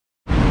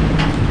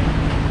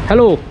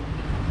Hello,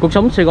 Cuộc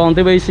Sống Sài Gòn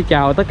TV xin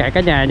chào tất cả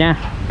cả nhà nha.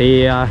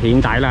 Thì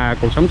hiện tại là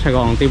Cuộc Sống Sài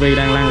Gòn TV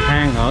đang lang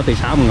thang ở thị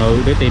xã Hồng Ngự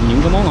để tìm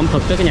những cái món ẩm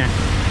thực đó cả nhà.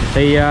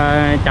 Thì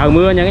trời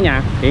mưa nha cả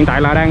nhà. Hiện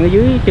tại là đang ở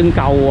dưới chân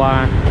cầu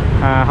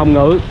Hồng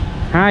Ngự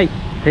 2.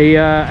 Thì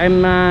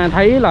em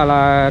thấy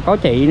là có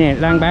chị nè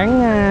đang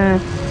bán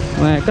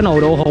cái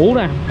nồi đậu hũ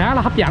nè, khá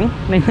là hấp dẫn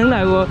nên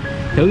là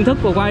thưởng thức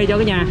và quay cho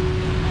cả nhà.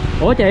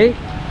 Ủa chị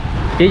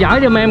giỏi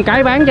cho em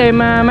cái bán cho em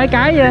mấy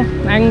cái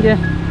ăn chưa?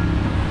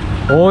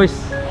 Ôi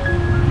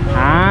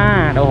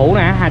đậu hũ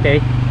nè hả chị?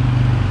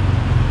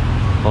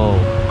 Ồ,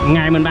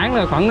 ngày mình bán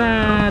là khoảng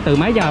từ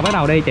mấy giờ bắt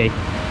đầu đi chị?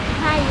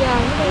 2 giờ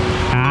mới đi.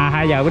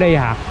 2 giờ mới đi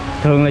hả?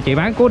 Thường là chị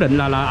bán cố định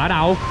là ở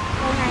đâu?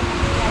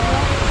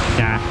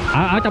 Dạ,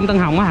 ở trong Tân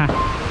Hồng á hả?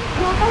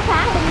 Chưa có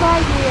xã Tân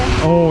Bơi gì à?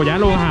 Ồ, dạ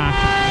luôn hả?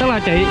 Tức là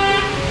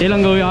chị là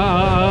người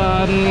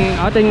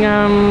ở trên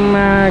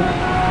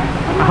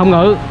Hồng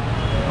Ngự.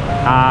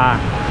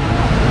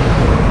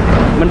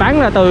 Mình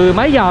bán là từ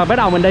mấy giờ bắt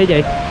đầu mình đi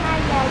chị?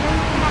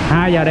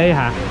 2 giờ đi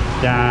hả?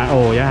 Dạ,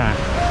 ồ dạ hả?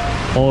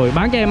 Ôi,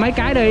 bán cho em mấy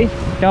cái đi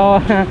cho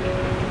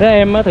để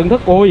em thưởng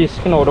thức. Ui,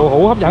 cái nồi đậu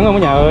hũ hấp dẫn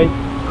không cả nhà ơi.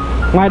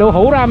 Ngoài đậu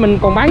hũ ra mình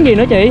còn bán gì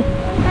nữa chị?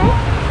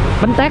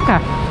 Bánh tét hả?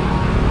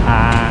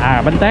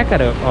 Bánh tét là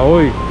được.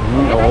 Ôi,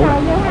 đậu hũ.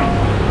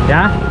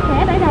 Dạ?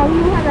 Sẽ để đầu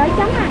vô rồi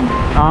chấm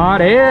hành.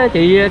 Để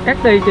chị cắt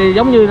đi chị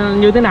giống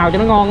như thế nào cho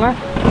nó ngon á.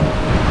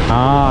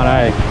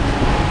 Đây.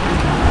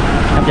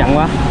 Hấp dẫn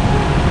quá.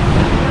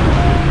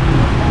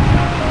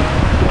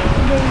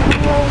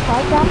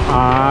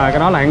 Cái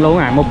đó là ăn luôn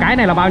à. Một cái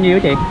này là bao nhiêu hả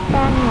chị?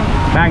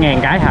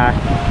 3.000 cái hả?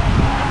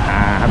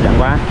 Hấp dẫn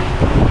quá.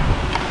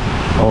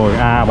 Ôi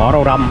bỏ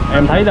rau răm.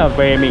 Em thấy là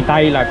về miền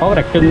Tây là có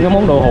đặc trưng cái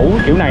món đậu hũ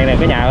kiểu này nè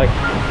cả nhà ơi.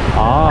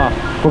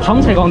 Cuộc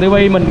Sống Sài Gòn TV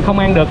mình không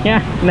ăn được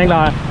nha, nên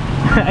là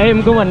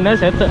em của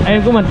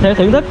mình sẽ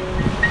thưởng thức.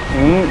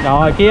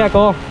 Rồi kia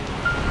cô.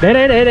 Để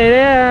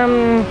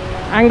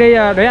ăn đi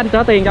để anh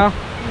trả tiền cho.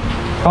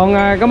 Còn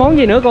cái món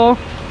gì nữa cô?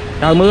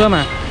 Trời mưa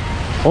mà.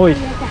 Ôi.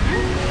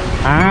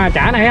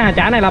 Chả này hả?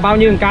 Chả này là bao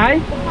nhiêu một cái?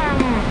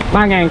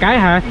 3.000 cái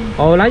hả?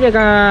 Ồ, lấy cho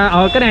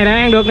cái này đang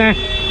ăn được nè.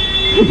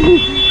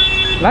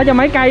 Lấy cho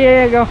mấy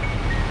cây cô.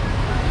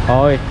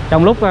 Rồi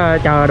trong lúc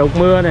chờ đột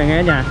mưa này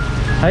nghe nhà,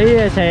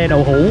 thấy xe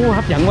đậu hũ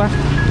hấp dẫn quá.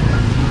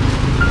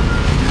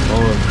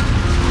 Ôi,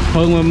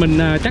 Hương mà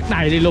mình chắc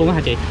đầy đi luôn á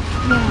hả chị?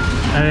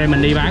 Đây,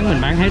 mình đi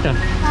mình bán hết rồi.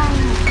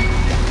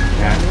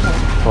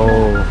 Ồ,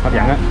 hấp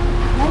dẫn á.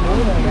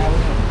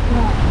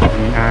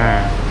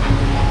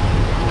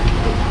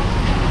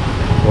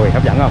 Ui,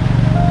 hấp dẫn không?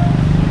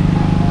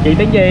 Chị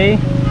tên gì?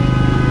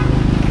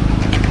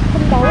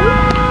 Tên Đủ.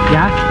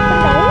 Dạ?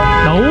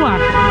 Đủ à?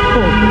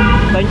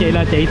 Tên chị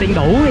là chị tên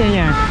Đủ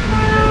nha.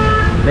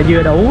 Là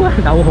vừa đủ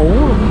đậu hũ.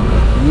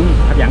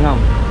 Hấp dẫn không?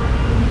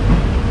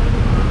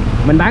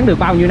 Mình bán được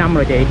bao nhiêu năm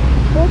rồi chị?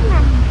 4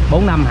 năm.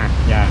 4 năm hả?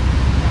 Dạ.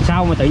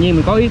 Sao mà tự nhiên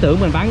mình có ý tưởng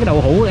mình bán cái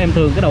đậu hũ? Em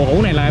thường cái đậu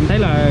hũ này là em thấy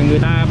là người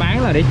ta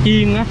bán là để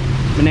chiên á,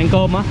 mình ăn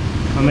cơm á,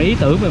 mà mình ý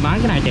tưởng mình bán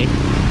cái này chị?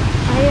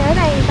 Tại ở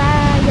đây người ta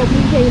dùng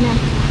gì nè.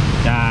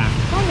 Dạ.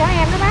 Có nhỏ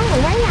em nó bán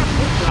mười mấy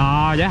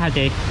năm. Giá hả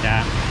chị?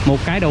 Dạ. Một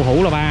cái đậu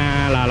hũ là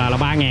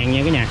 3.000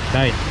 nha cả nhà.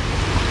 Đây.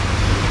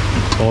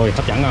 Ôi,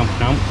 hấp dẫn không?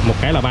 Đó, một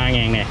cái là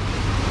 3.000 nè.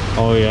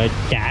 Ôi,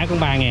 chả cũng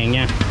 3.000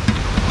 nha.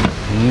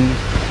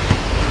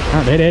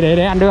 Để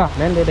anh đưa,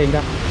 để anh đưa tiền cho.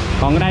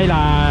 Còn ở đây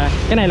là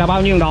cái này là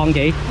bao nhiêu đòn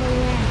chị?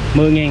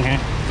 10.000 hả?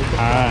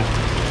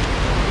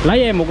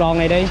 Lấy em một đòn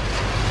này đi.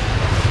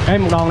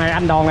 Em một đòn này,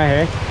 anh đòn này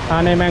hả?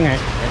 Anh em ăn hả?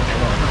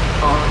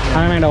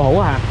 Anh em ăn đậu hũ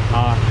hả?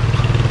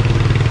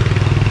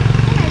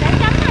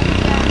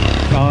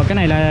 Cái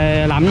này là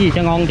làm cái gì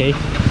cho ngon chị?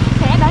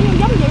 Sẽ đỡ như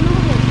giống vậy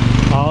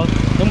luôn.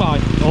 Đúng rồi.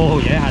 Ồ,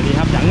 vậy hả chị,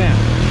 hấp dẫn nha.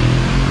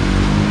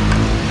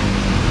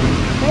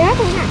 Để ớt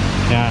luôn nè.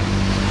 Dạ.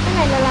 Cái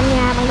này là làm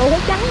nhà bằng đậu hũ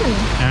trắng mình.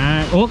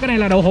 Ủa cái này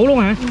là đậu hũ luôn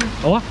hả?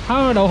 Ủa,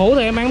 đậu hũ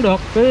thì em ăn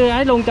được, cứ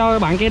ấy luôn cho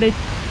bạn kia đi.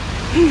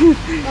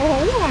 Đậu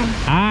hũ luôn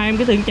à? Em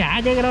cứ tưởng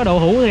chả chứ cái đó đậu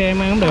hũ thì em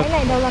ăn không được. Cái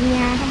này đồ làm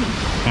nhà không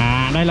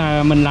à? Đây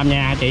là mình làm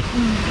nhà hả chị?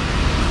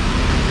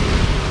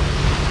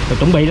 Rồi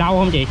chuẩn bị lâu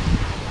không chị?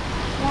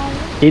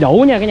 Chị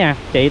Đủ nha cả nhà,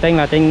 chị tên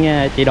là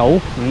chị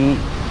Đủ.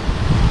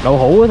 Đậu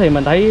hũ thì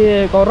mình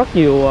thấy có rất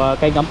nhiều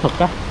cây ẩm thực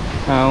á,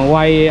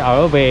 quay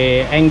ở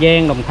về An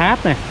Giang, Đồng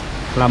Tháp nè,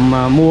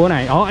 làm mua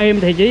cái này.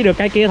 Em thì chỉ được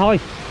cây kia thôi.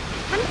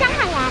 Bánh trắng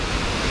hay ngọt?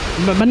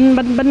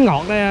 Bánh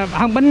ngọt đây,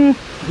 không bánh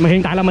mà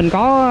hiện tại là mình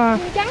có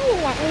nhân trắng,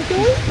 nhân ngọt, nhân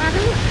chuối, 3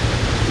 thứ.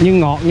 Nhân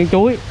ngọt, nhân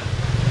chuối.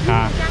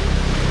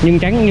 Nhân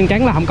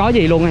trắng là không có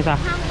gì luôn hay sao?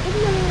 Không,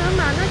 cũng như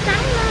mà nó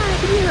trắng nó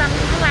cũng như làm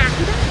lạc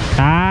vậy đó.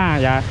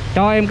 Dạ,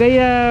 cho em cái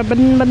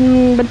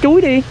bánh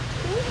chuối đi.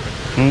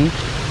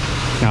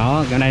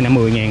 Đó, cái đây là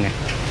 10.000 nè.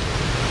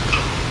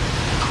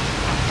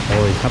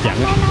 Ôi, hấp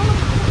dẫn á.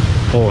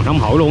 Ồ, nóng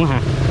hổi luôn á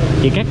hả?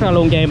 Chị cắt ra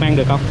luôn cho em ăn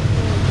được không?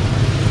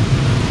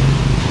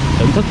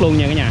 Thưởng thức luôn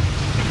nha cả nhà.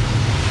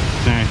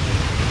 Nè,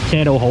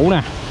 xe đậu hũ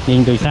nè,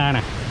 nhìn từ xa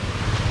nè.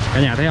 Cả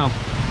nhà thấy không?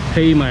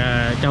 Khi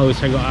mà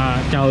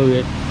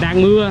trời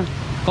đang mưa,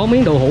 có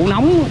miếng đậu hũ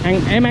nóng,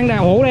 em ăn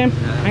đậu hũ đi em,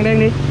 ăn đen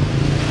đi.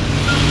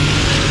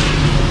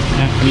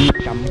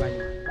 cầm quay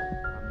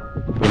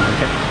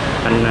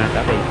anh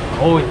trả tiền.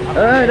 Ôi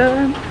Ê, đó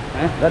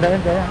em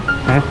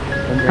hả?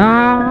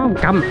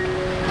 Không,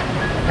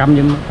 cầm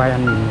giùm quay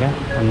anh nhìn cái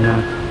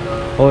anh.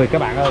 Ôi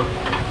các bạn ơi,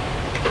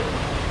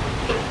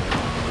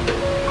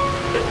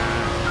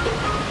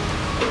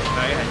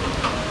 đây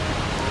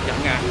hấp dẫn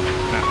nha.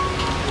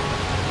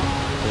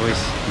 Ôi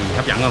nhìn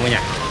hấp dẫn không cả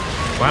nhà,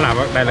 quá là.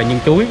 Đây là nhân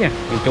chuối nha,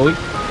 nhân chuối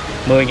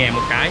 10.000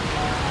 một cái.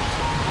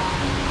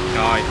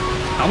 Rồi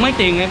tổng mấy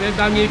tiền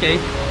bao nhiêu chị?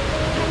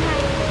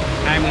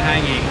 22.000.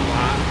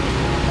 Wow.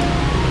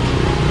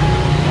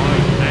 Rồi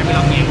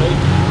 25.000 luôn.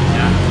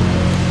 Dạ.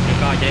 Được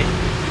coi chị.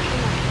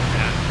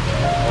 Dạ.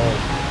 Ồ,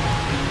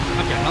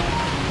 hấp dẫn lắm.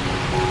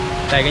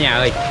 Đây cả nhà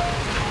ơi,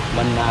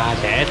 mình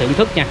sẽ thưởng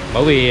thức nha,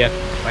 bởi vì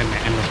quay mẹ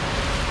anh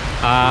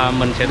rồi.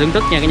 Mình sẽ thưởng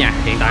thức nha cả nhà.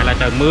 Hiện tại là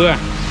trời mưa,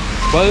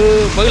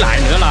 với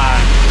lại nữa là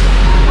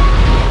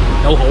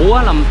đậu hũ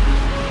á,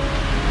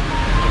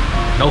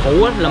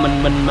 là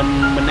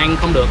mình ăn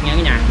không được nha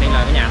cả nhà, nên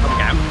là cả nhà thông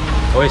cảm.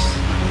 Ôi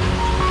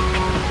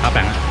hấp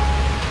dẫn.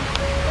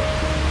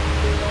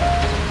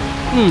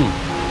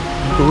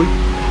 Chuối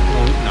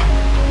ngon,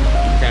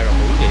 sao rồi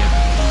hũ kìa.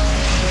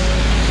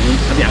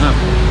 Hấp dẫn không?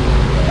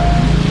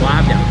 Quá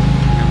hấp dẫn.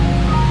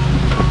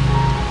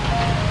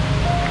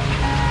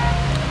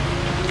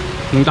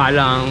 Hiện tại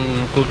là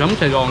cuộc sống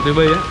Sài Gòn TV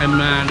á,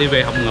 em đi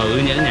về Hồng Ngự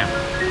nha cả nhà,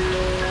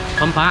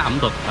 khám phá ẩm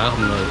thực ở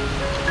Hồng Ngự.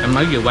 Em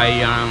mới vừa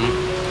quay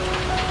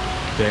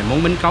về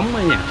món bánh cống đó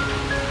nha,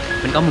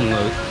 bánh cống Hồng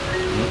Ngự.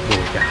 Ôi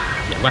trời,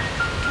 dạ quá.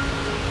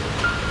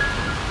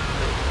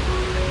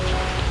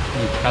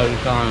 Trời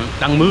còn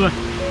đang mưa,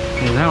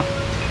 nhìn thấy không?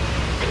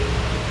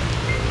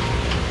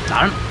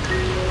 Đã lắm.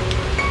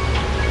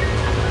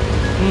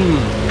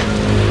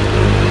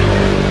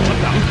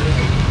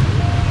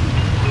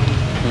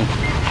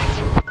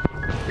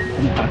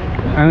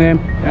 Ăn em,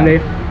 ăn đi.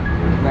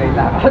 Này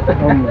là hết.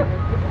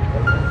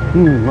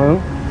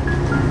 Ngon.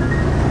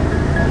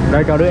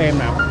 Đây cho đứa em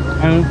nào.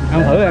 Ăn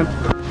thử em.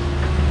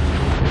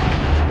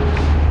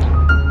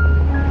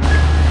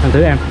 Ăn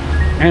thử em.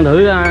 Ăn thử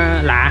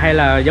lạ hay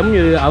là giống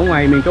như ở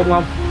ngoài miền Trung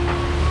không?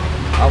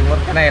 Ông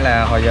cái này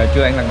là hồi giờ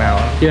chưa ăn lần nào.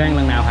 Chưa ăn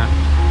lần nào hả?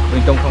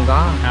 Miền Trung không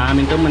có.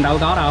 Miền Trung mình đâu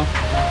có đâu.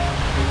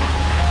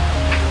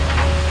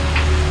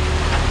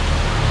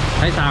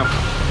 Thấy sao?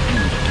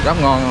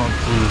 Rất ngon không?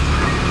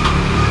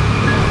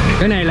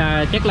 Cái này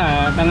là chắc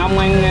là đàn ông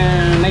ăn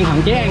đang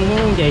hạn chế ăn đúng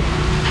không chị?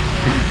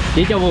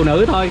 Chỉ cho phụ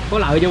nữ thôi, có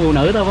lợi cho phụ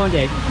nữ thôi phải không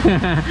chị?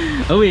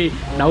 Bởi vì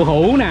đậu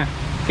hũ nè,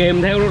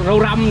 kèm theo rau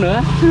răm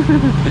nữa.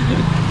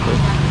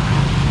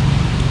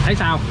 Thấy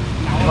sao?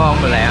 Ngon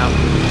mà lẹ không?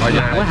 Hồi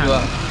giờ quá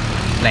chưa.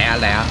 Lẹ.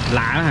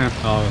 Lạ đó hả?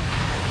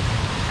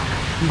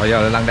 Hồi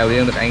giờ là lần đầu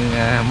tiên được ăn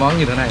món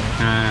như thế này.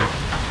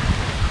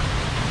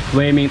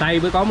 Về miền Tây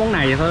mới có món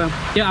này thôi không?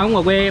 Chứ ở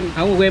ngoài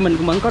quê mình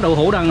cũng vẫn có đậu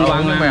hũ đàng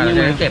hoàng nhưng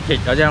mà kẹp thịt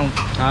ở trong.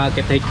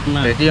 Kẹp thịt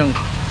mà. Để riêng.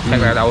 Thật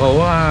là đậu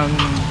hũ.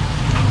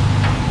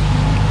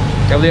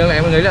 Đầu tiên là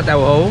em nghĩ là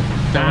đậu hũ.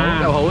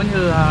 Đậu hũ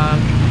như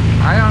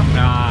ấy không?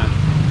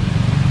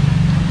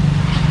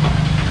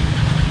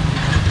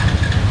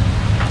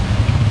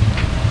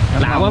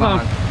 Lạ quá phải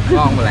không?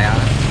 Ngon mà lẹ.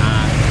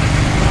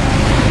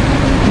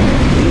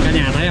 Cả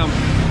nhà thấy không?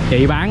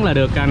 Chị bán là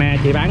được nè,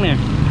 chị bán nè.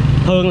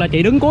 Thường là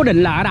chị đứng cố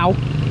định là ở đâu?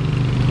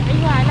 Chạy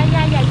hoài lai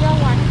rai dài vô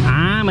hoài.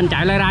 Mình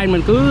chạy lai rai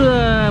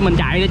mình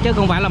chạy chứ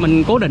không phải là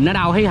mình cố định ở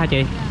đâu hết hả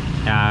chị?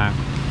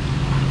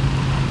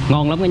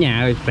 Ngon lắm cả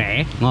nhà ơi,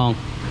 rẻ, ngon.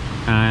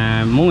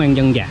 Muốn ăn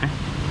dân dã.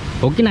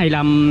 Ủa cái này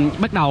là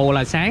bắt đầu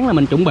là sáng là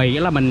mình chuẩn bị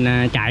là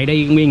mình chạy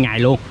đi nguyên ngày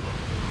luôn.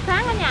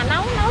 Sáng ở nhà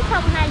nấu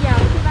không 2 giờ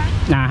chứ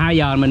bán. 2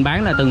 giờ mình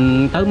bán là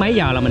từng tới mấy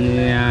giờ là mình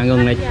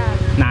ngừng này?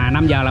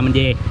 5 giờ là mình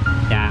về.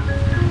 Dạ.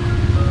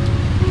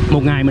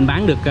 Một ngày mình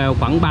bán được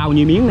khoảng bao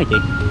nhiêu miếng này chị?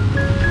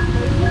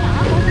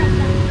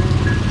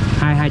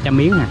 200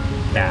 miếng nè.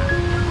 Dạ.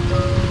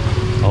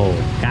 Ồ,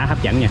 cá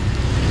hấp dẫn nha.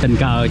 Tình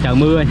cờ trời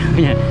mưa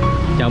nha.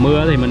 Trời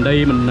mưa thì mình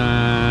đi mình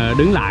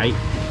đứng lại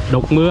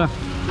đục mưa.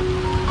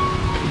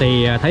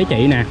 Thì thấy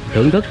chị nè,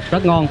 thưởng thức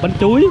rất ngon, bánh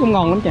chuối cũng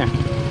ngon lắm nha.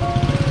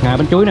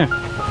 Bánh chuối nè.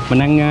 Mình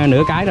ăn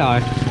nửa cái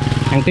rồi.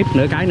 Ăn tiếp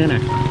nửa cái nữa nè.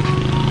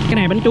 Cái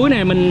này bánh chuối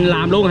này mình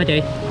làm luôn hả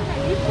chị?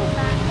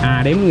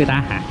 Đếm người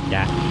ta hả?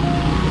 Dạ.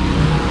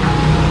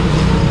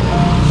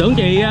 Tưởng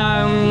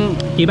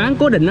chị bán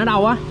cố định ở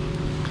đâu á,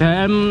 thì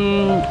em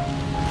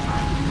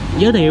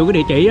giới thiệu cái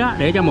địa chỉ á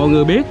để cho mọi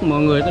người biết,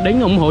 mọi người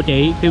đến ủng hộ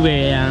chị khi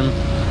về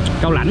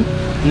Cao Lãnh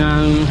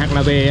hoặc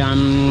là về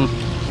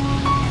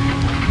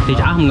thị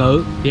xã Hồng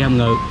Ngự, đi Hồng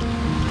Ngự.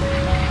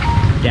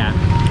 Dạ.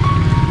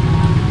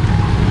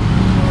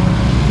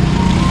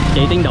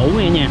 Chị tiên đủ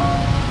nghe nha.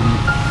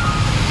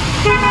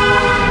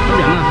 Hấp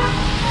dẫn à.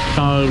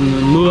 Trời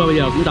mưa bây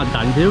giờ cũng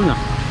tạnh xíu nè,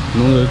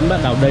 mọi người cũng bắt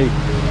đầu đi.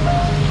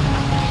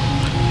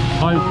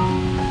 Thôi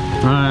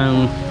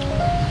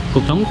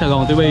cuộc sống Sài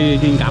Gòn TV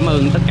xin cảm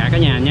ơn tất cả cả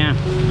nhà nha,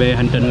 về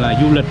hành trình là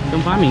du lịch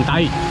khám phá miền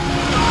Tây.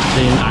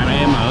 Thì hiện tại là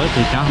em ở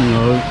thị xã Hồng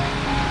Ngự,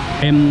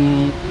 em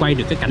quay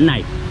được cái cảnh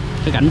này,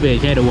 cái cảnh về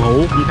xe đậu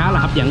hũ cũng khá là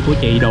hấp dẫn của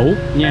chị Đủ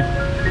nha,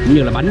 cũng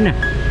như là bánh nè.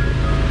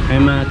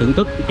 Em thưởng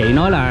thức chị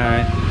nói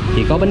là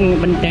chị có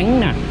bánh tráng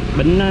nè,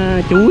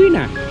 bánh chuối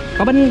nè,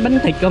 có bánh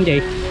thịt không chị?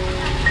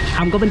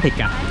 Không có bánh thịt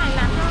cả.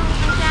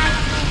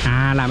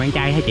 À, làm ăn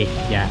chay hả chị?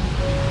 Dạ.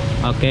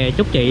 Ok,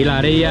 chúc chị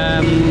là đi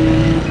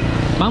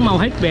bán mau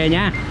hết về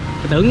nha.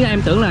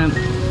 Em tưởng là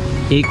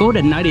chị cố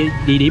định ở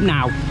địa điểm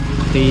nào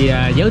thì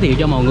giới thiệu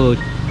cho mọi người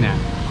nè.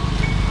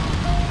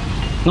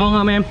 Ngon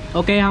không em?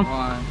 Ok không?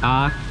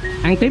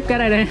 Ăn tiếp cái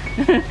đây đi.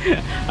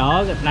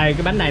 Đó, đây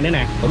cái bánh này nữa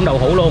nè, cũng đậu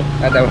hũ luôn.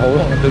 Đậu hũ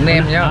luôn, em tưởng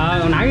nem nhá.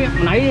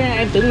 Nãy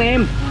em tưởng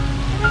nem.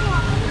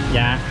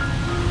 Dạ.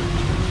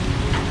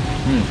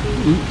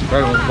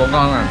 Đây cũng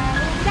ngon à.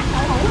 Chắc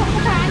đậu hũ không có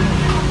pha,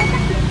 không có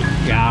chắc gì.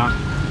 Dạ.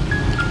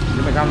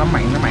 Nhưng mà sao nó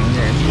mặn vậy?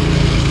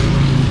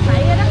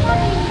 Vậy nó có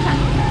tiêu sẵn.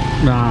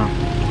 Dạ.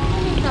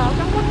 Rồi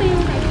không có tiêu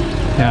này.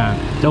 Dạ.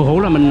 Đậu hũ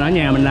là mình ở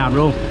nhà mình làm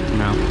luôn.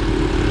 Nào.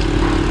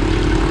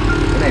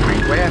 Cái này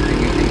mặn quá thì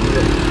nghĩ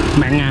được.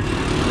 Mặn à?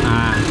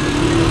 À.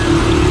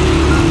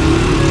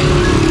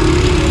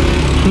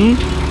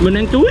 Mình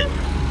ăn chuối.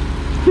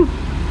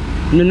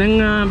 Mình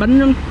ăn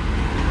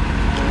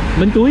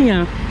bánh chuối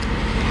nha.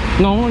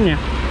 Ngon lắm nha.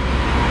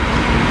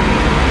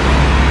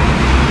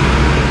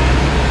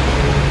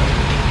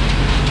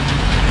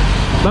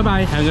 Bye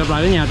bye, hẹn gặp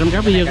lại ở nhà trong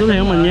các video tiếp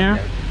theo của mình nha.